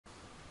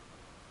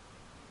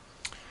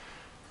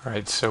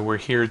Alright, so we're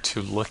here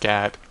to look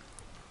at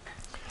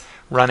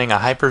running a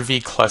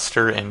Hyper-V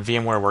cluster in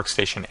VMware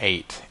Workstation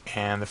 8.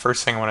 And the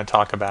first thing I want to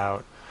talk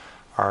about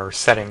are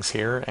settings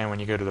here. And when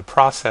you go to the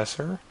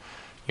processor,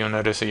 you'll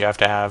notice that you have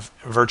to have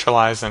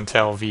virtualize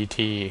until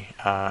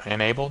VT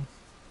enabled,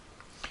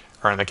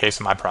 or in the case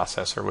of my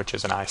processor, which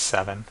is an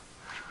i7.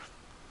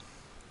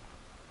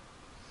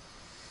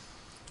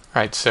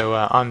 Alright, so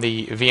on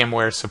the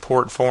VMware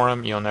support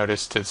forum, you'll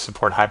notice to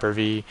support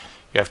Hyper-V,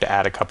 you have to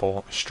add a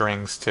couple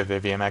strings to the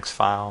VMX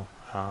file.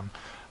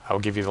 I'll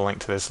give you the link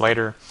to this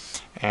later.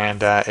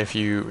 And if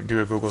you do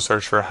a Google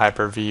search for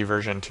Hyper-V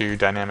version 2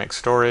 dynamic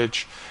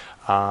storage,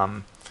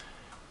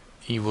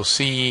 you will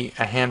see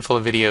a handful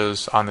of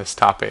videos on this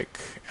topic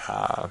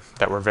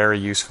that were very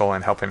useful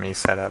in helping me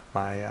set up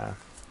my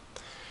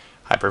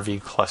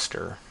Hyper-V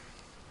cluster.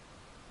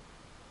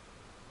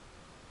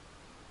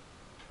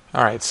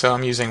 Alright, so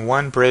I'm using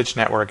one bridge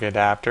network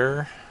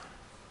adapter.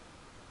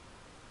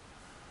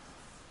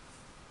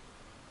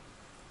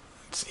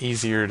 It's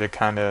easier to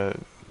kind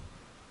of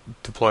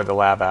deploy the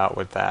lab out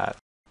with that.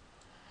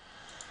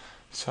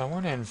 So I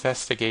want to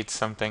investigate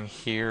something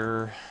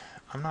here.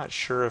 I'm not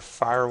sure if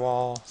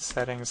firewall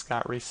settings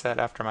got reset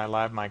after my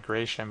live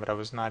migration, but I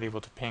was not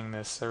able to ping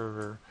this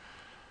server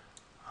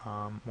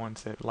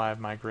once it live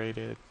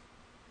migrated.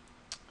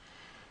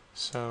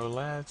 So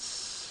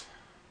let's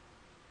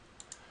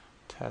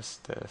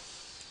test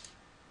this.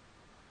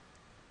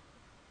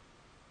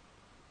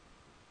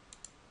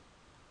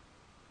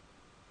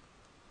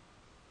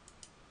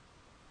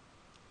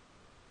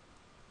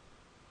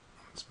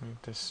 Let's move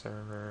this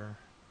server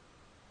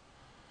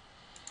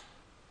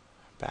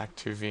back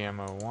to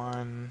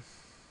VMO1.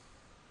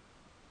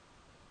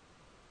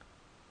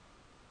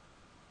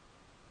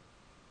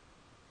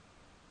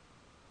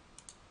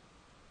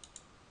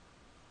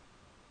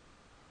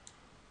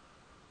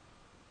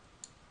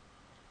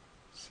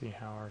 See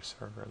how our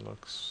server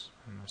looks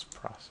in this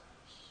process.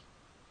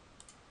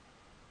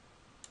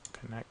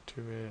 Connect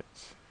to it,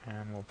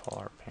 and we'll pull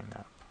our ping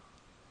up.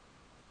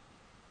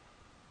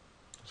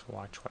 Just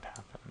watch what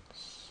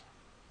happens.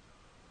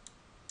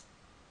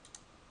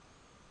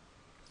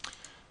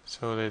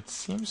 So it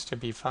seems to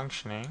be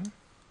functioning.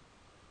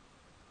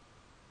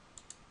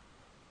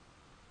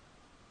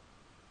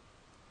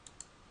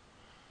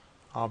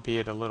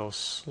 Albeit a little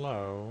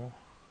slow.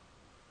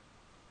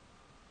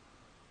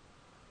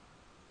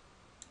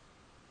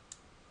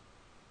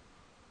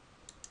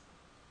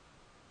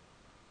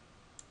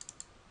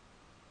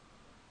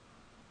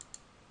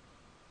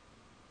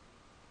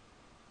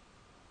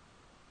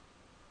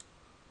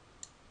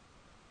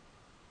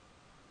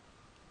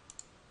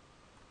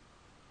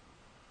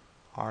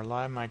 Our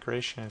live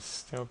migration is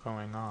still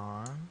going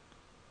on.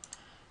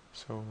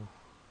 So,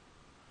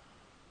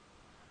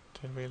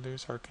 did we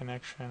lose our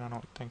connection? I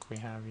don't think we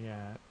have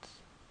yet.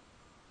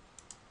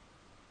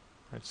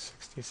 We're at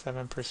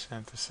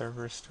 67%. The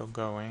server is still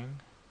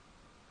going.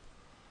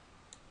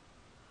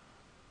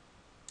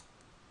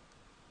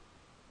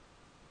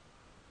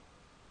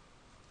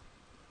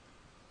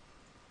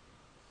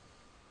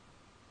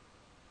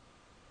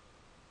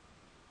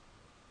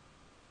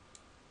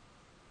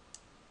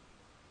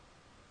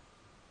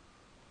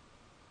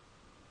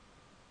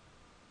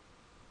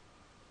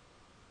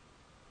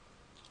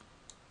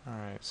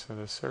 Alright, so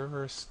the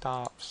server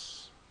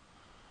stops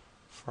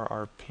for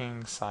our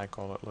ping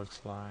cycle, it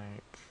looks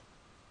like.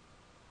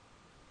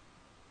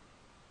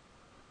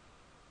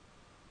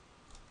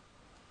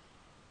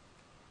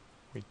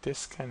 We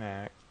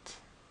disconnect.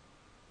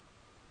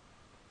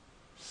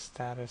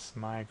 Status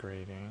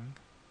migrating.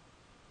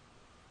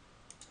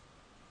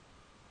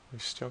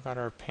 We've still got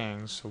our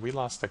pings, so we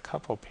lost a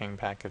couple ping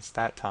packets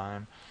that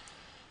time.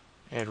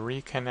 It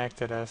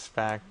reconnected us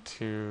back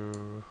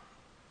to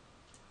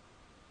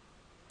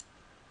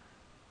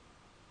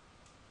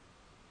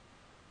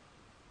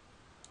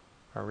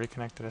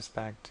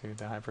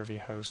the Hyper-V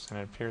host, and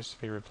it appears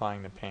to be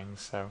replying to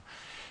pings, so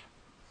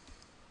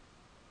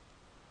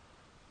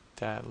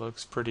that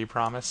looks pretty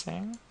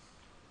promising.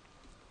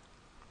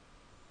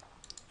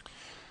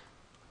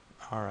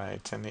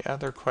 Alright, and the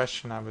other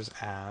question I was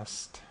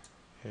asked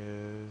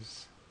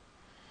is,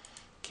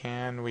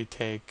 can we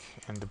take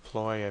and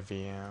deploy a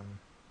VM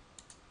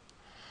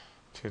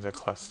to the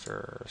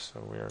cluster?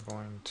 So we are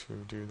going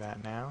to do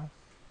that now.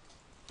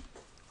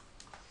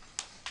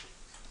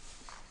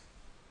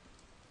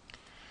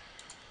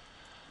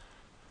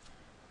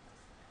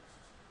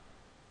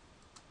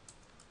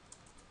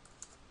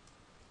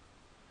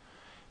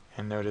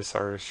 And notice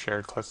our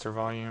shared cluster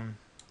volume.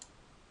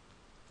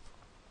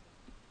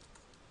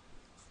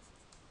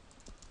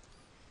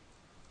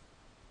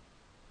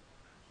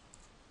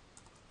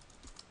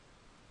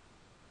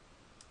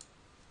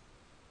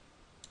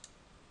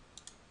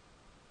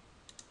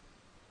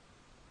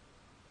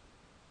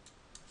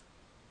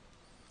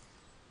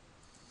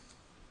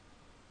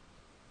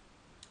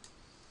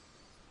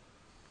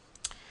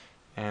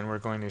 And we're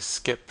going to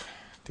skip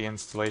the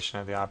installation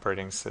of the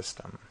operating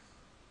system,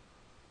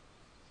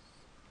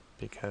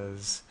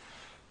 because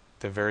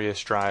the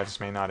various drives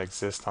may not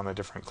exist on the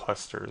different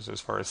clusters as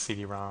far as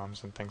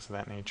CD-ROMs and things of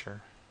that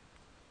nature.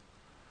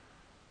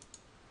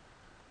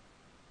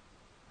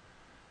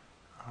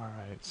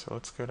 Alright, so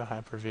let's go to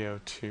Hyper-V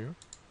 02.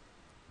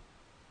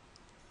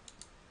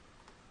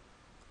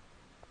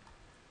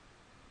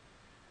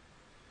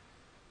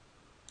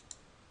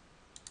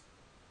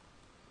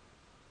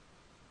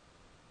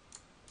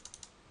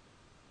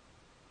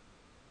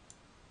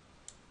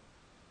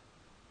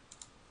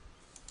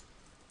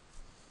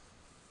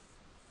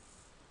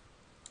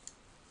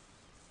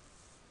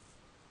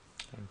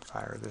 And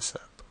fire this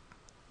up.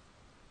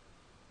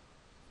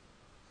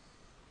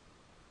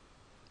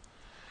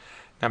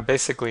 Now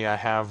basically I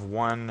have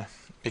one,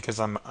 because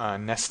I'm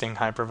nesting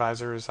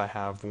hypervisors, I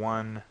have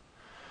one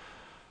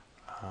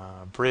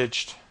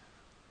bridged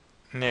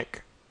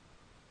NIC,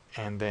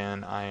 and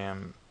then I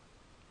am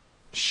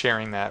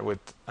sharing that with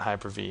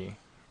Hyper-V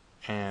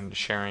and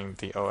sharing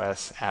the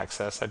OS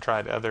access. I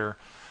tried other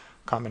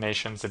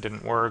combinations that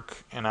didn't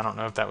work, and I don't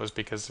know if that was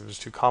because it was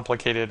too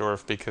complicated or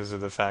if because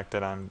of the fact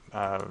that I'm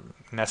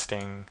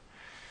nesting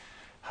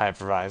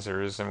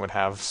hypervisors and would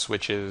have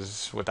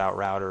switches without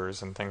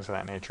routers and things of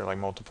that nature, like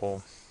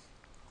multiple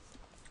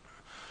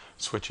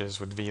switches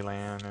with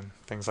VLAN and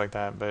things like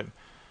that. But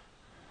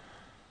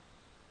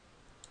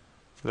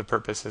for the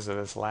purposes of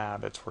this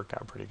lab, it's worked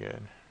out pretty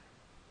good.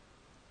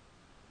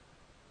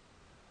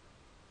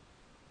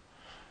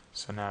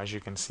 So now, as you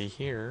can see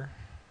here,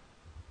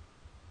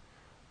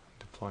 I'm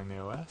deploying the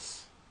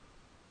OS.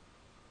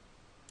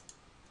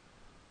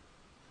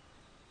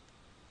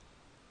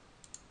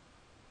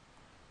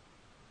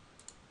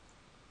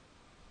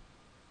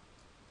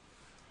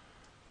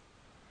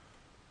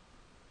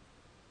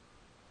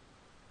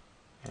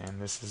 And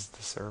this is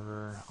the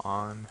server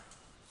on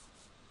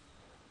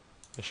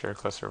the shared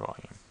cluster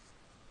volume,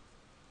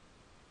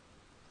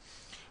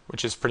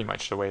 which is pretty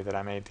much the way that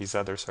I made these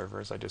other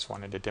servers. I just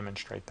wanted to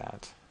demonstrate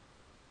that.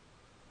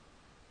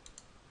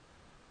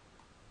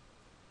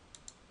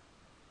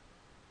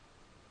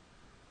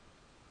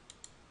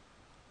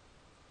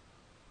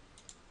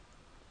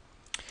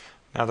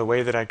 Now the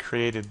way that I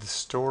created the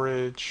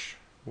storage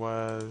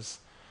was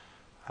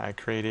I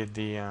created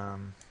the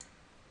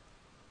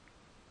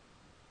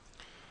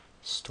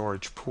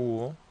storage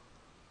pool.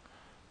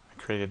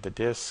 I created the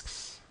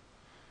disks.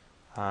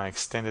 I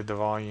extended the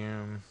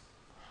volume.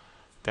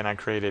 Then I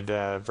created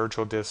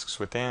virtual disks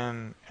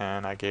within,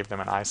 and I gave them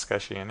an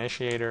iSCSI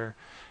initiator.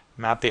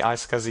 Mapped the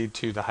iSCSI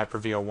to the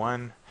Hyper-V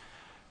 01.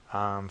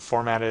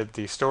 Formatted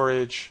the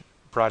storage.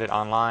 Brought it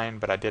online,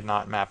 but I did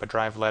not map a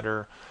drive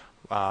letter.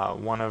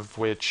 One of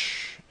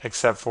which,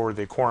 except for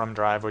the Quorum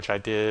drive, which I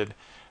did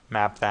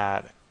map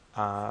that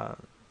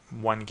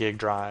 1 gig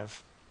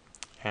drive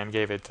and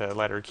gave it to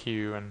letter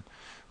Q and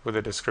with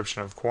a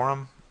description of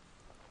Quorum.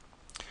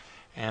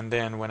 And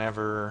then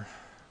whenever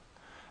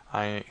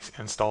I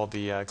installed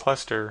the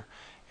cluster,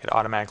 it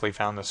automatically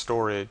found the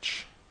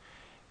storage.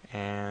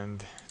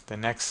 And the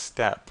next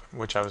step,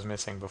 which I was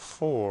missing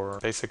before,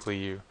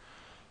 basically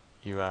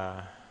you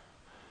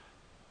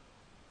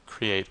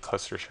create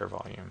cluster share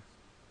volume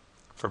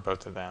for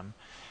both of them,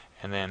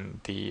 and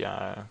then the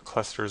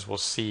clusters will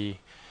see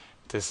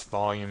this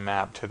volume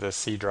map to the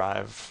C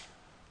drive.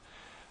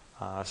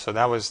 So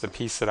that was the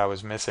piece that I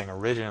was missing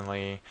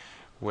originally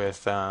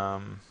with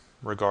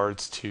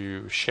regards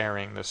to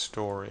sharing the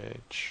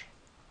storage.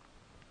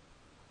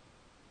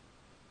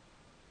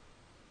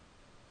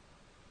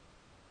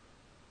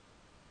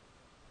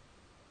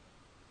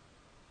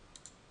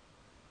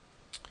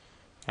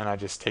 And I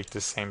just take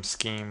the same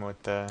scheme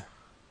with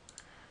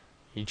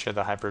each of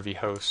the Hyper-V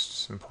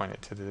hosts and point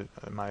it to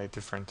my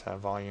different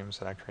volumes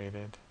that I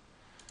created.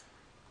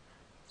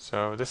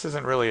 So this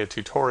isn't really a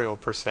tutorial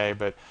per se,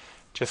 but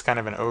just kind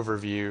of an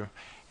overview.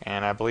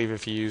 And I believe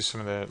if you use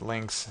some of the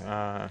links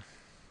that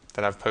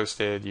I've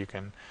posted, you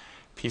can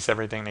piece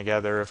everything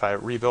together. If I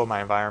rebuild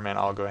my environment,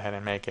 I'll go ahead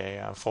and make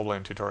a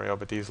full-blown tutorial,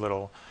 but these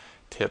little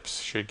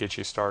tips should get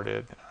you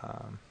started.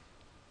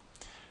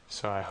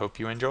 So I hope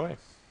you enjoy.